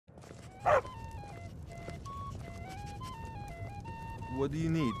What do you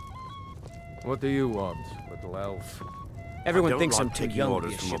need? What do you want, little elf? Everyone I don't thinks like I'm too taking young to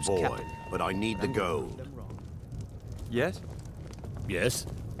orders be a from ship's a boy, captain. but I need the I'm gonna prove gold. them wrong. Yes? Yes?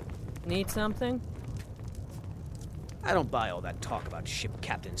 Need something? I don't buy all that talk about ship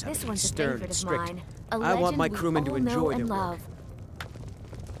captains having This to be one's a stern favorite and of strict. mine. A I want my legend we crewmen to all know enjoy and their love.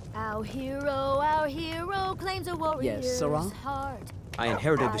 Our hero claims a warrior's Sarah? heart. I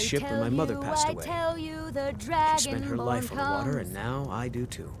inherited the ship when my mother passed away. I tell you, the She spent her life on the water, and now I do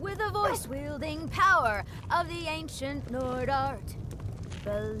too. With the voice-wielding power of the ancient Nord art.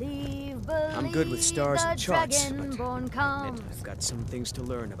 Believe, I'm good with stars the and charts, but Dragonborn I admit comes. I've got some things to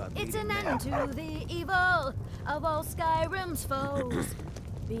learn about It's leading an men. end to the evil of all Skyrim's foes.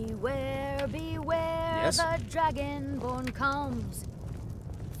 Beware, beware, Yes? the Dragonborn comes.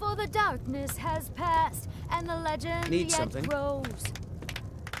 For the darkness has passed, and the legend Need yet something? grows.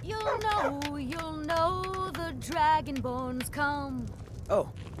 You'll know the Dragonborns come. Oh,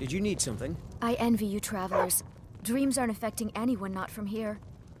 did you need something? I envy you travelers. Dreams aren't affecting anyone not from here.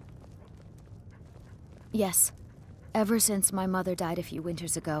 Yes. Ever since my mother died a few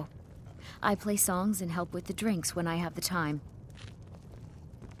winters ago. I play songs and help with the drinks when I have the time.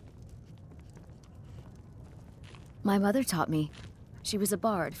 My mother taught me. She was a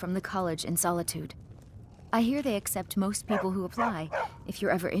bard from the college in Solitude. I hear they accept most people who apply, if you're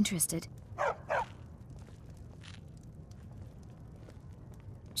ever interested.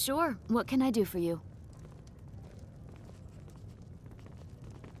 Sure, what can I do for you?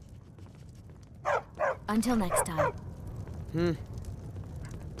 Until next time.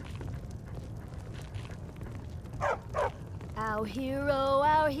 Our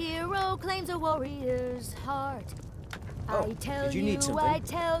hero claims a warrior's heart. Oh, I tell did you need something? I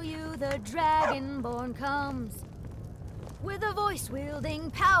tell you, the Dragonborn comes. With the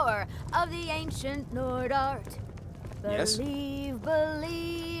voice-wielding power of the ancient Nord art. Yes? Believe,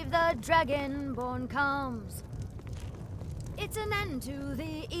 the Dragonborn comes. It's an end to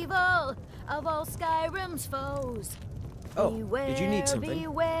the evil of all Skyrim's foes. Oh, did you need something?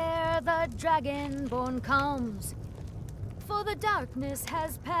 Beware, the Dragonborn comes. For the darkness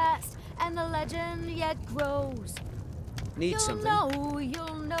has passed, and the legend yet grows. Need something?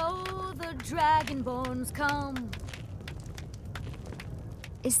 You'll know the Dragonborns come.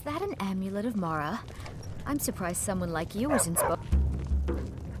 Is that an amulet of Mara? I'm surprised someone like you isn't spoken.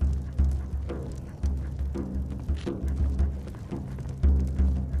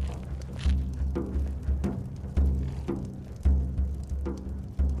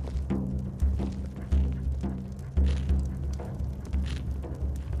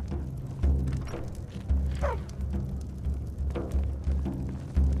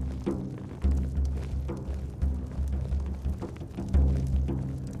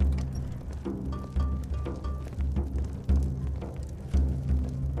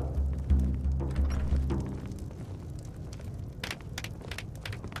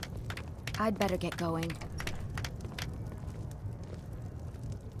 I'd better get going.